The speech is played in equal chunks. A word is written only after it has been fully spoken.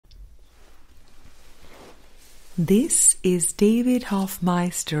This is David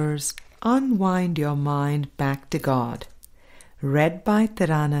Hoffmeister's Unwind Your Mind Back to God, read by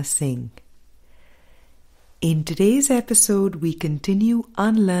Tarana Singh. In today's episode, we continue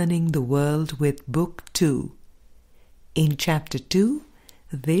Unlearning the World with Book 2. In Chapter 2,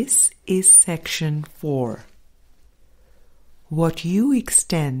 this is Section 4. What you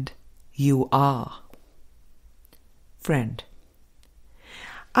extend, you are. Friend,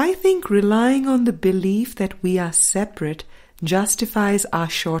 I think relying on the belief that we are separate justifies our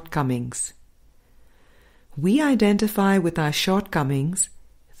shortcomings. We identify with our shortcomings,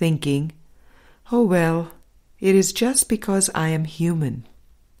 thinking, "Oh well, it is just because I am human."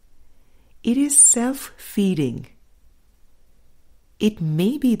 It is self-feeding. It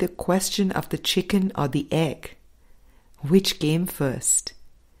may be the question of the chicken or the egg. Which came first?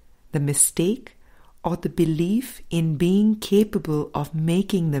 The mistake or the belief in being capable of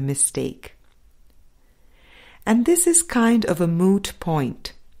making the mistake? And this is kind of a moot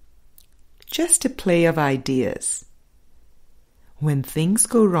point. Just a play of ideas. When things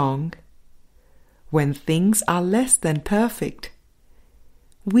go wrong, when things are less than perfect,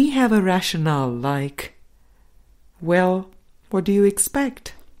 we have a rationale like, well, what do you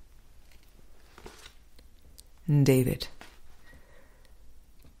expect? David.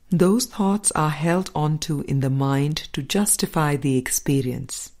 Those thoughts are held onto in the mind to justify the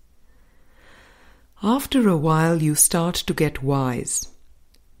experience. After a while, you start to get wise.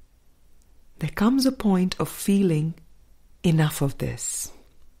 There comes a point of feeling enough of this.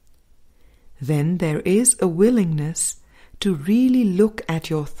 Then there is a willingness to really look at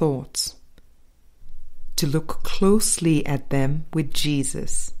your thoughts, to look closely at them with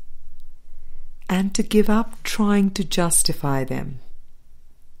Jesus, and to give up trying to justify them.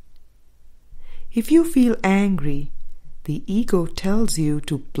 If you feel angry, the ego tells you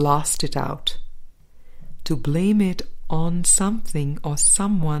to blast it out, to blame it on something or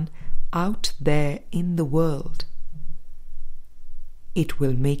someone out there in the world. It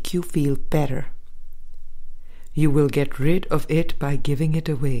will make you feel better. You will get rid of it by giving it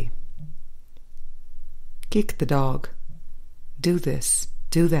away. Kick the dog. Do this,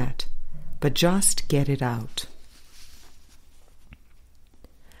 do that, but just get it out.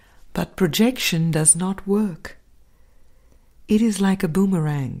 But projection does not work. It is like a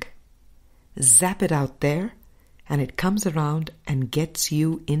boomerang. Zap it out there, and it comes around and gets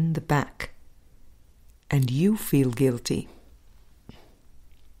you in the back. And you feel guilty.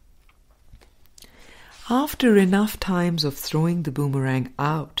 After enough times of throwing the boomerang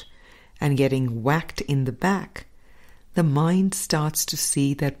out and getting whacked in the back, the mind starts to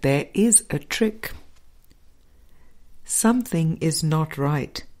see that there is a trick. Something is not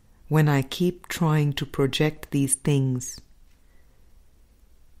right when I keep trying to project these things.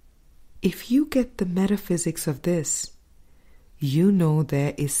 If you get the metaphysics of this, you know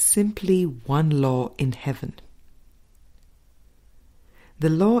there is simply one law in heaven. The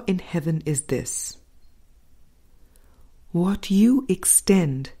law in heaven is this: what you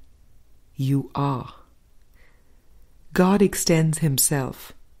extend, you are. God extends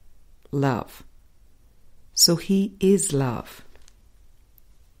Himself, love. So He is love.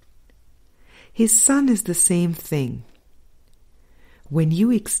 His Son is the same thing. When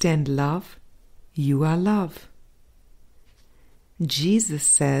you extend love, you are love. Jesus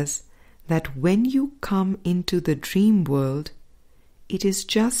says that when you come into the dream world, it is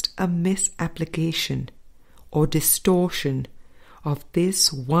just a misapplication or distortion of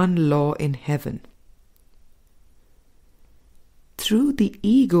this one law in heaven. Through the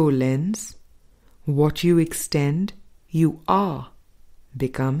ego lens, what you extend, you are,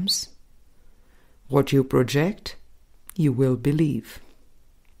 becomes what you project, you will believe.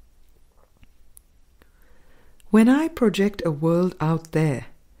 When I project a world out there,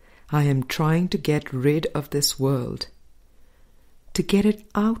 I am trying to get rid of this world, to get it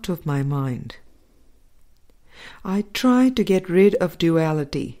out of my mind. I try to get rid of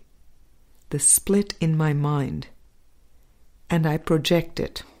duality, the split in my mind, and I project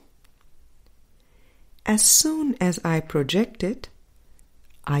it. As soon as I project it,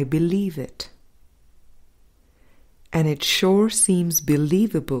 I believe it. And it sure seems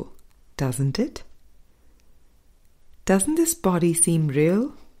believable, doesn't it? Doesn't this body seem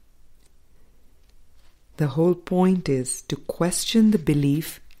real? The whole point is to question the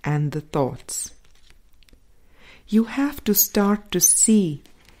belief and the thoughts. You have to start to see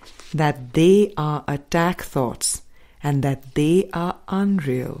that they are attack thoughts and that they are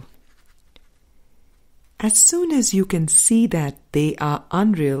unreal. As soon as you can see that they are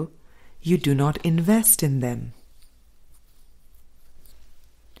unreal, you do not invest in them.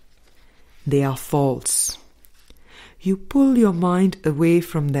 They are false. you pull your mind away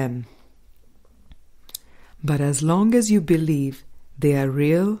from them. But as long as you believe they are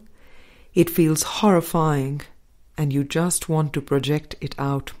real, it feels horrifying and you just want to project it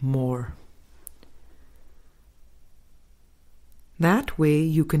out more. That way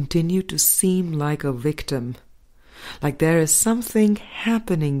you continue to seem like a victim, like there is something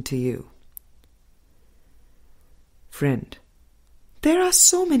happening to you. Friend, there are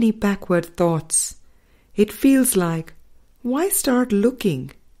so many backward thoughts. It feels like, why start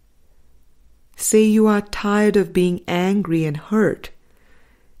looking? Say you are tired of being angry and hurt,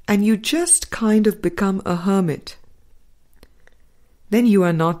 and you just kind of become a hermit. Then you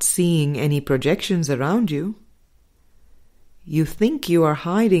are not seeing any projections around you. You think you are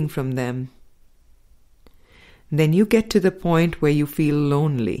hiding from them. Then you get to the point where you feel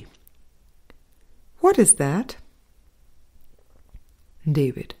lonely. What is that?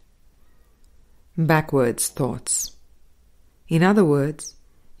 David. Backwards thoughts. In other words,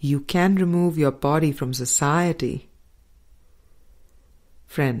 you can remove your body from society.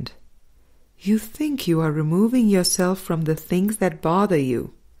 Friend, you think you are removing yourself from the things that bother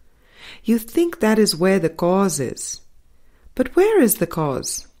you. You think that is where the cause is. But where is the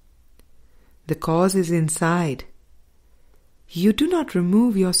cause? The cause is inside. You do not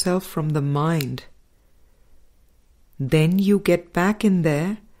remove yourself from the mind. Then you get back in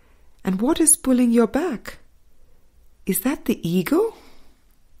there, and what is pulling your back? Is that the ego?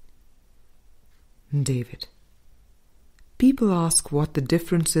 David. People ask what the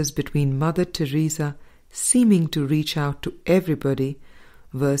difference is between Mother Teresa seeming to reach out to everybody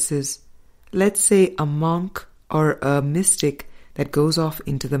versus, let's say, a monk or a mystic that goes off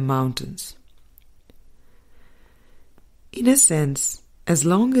into the mountains. In a sense, as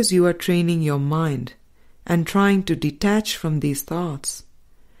long as you are training your mind and trying to detach from these thoughts,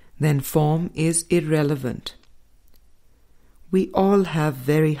 then form is irrelevant. We all have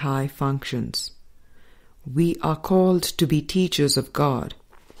very high functions. We are called to be teachers of God.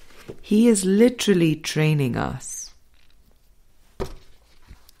 He is literally training us.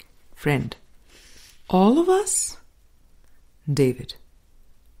 Friend, all of us? David,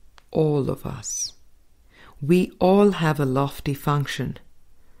 all of us. We all have a lofty function,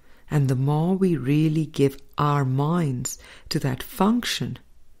 and the more we really give our minds to that function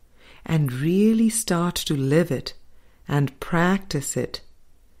and really start to live it and practice it,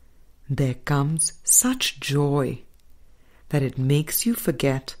 there comes such joy that it makes you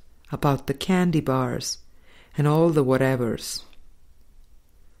forget about the candy bars and all the whatevers.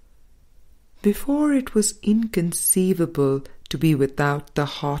 Before it was inconceivable to be without the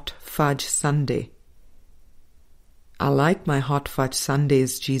hot fudge sundae. I like my hot fudge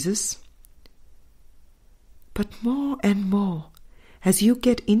sundaes, Jesus. But more and more, as you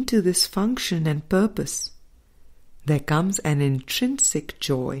get into this function and purpose, there comes an intrinsic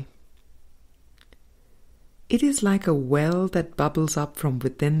joy. It is like a well that bubbles up from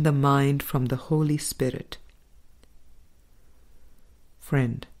within the mind from the Holy Spirit.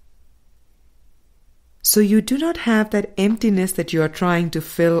 Friend, so you do not have that emptiness that you are trying to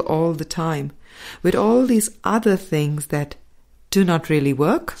fill all the time with all these other things that do not really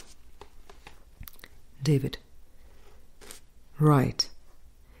work? David. Right.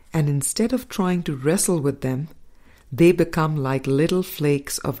 And instead of trying to wrestle with them, they become like little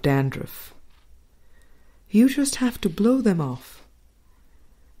flakes of dandruff. You just have to blow them off.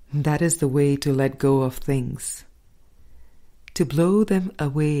 That is the way to let go of things. To blow them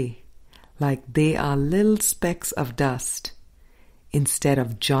away like they are little specks of dust instead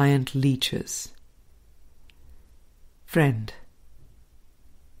of giant leeches. Friend,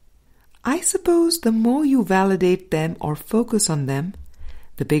 I suppose the more you validate them or focus on them,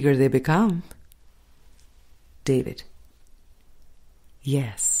 the bigger they become. David.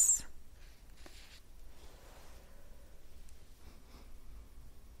 Yes.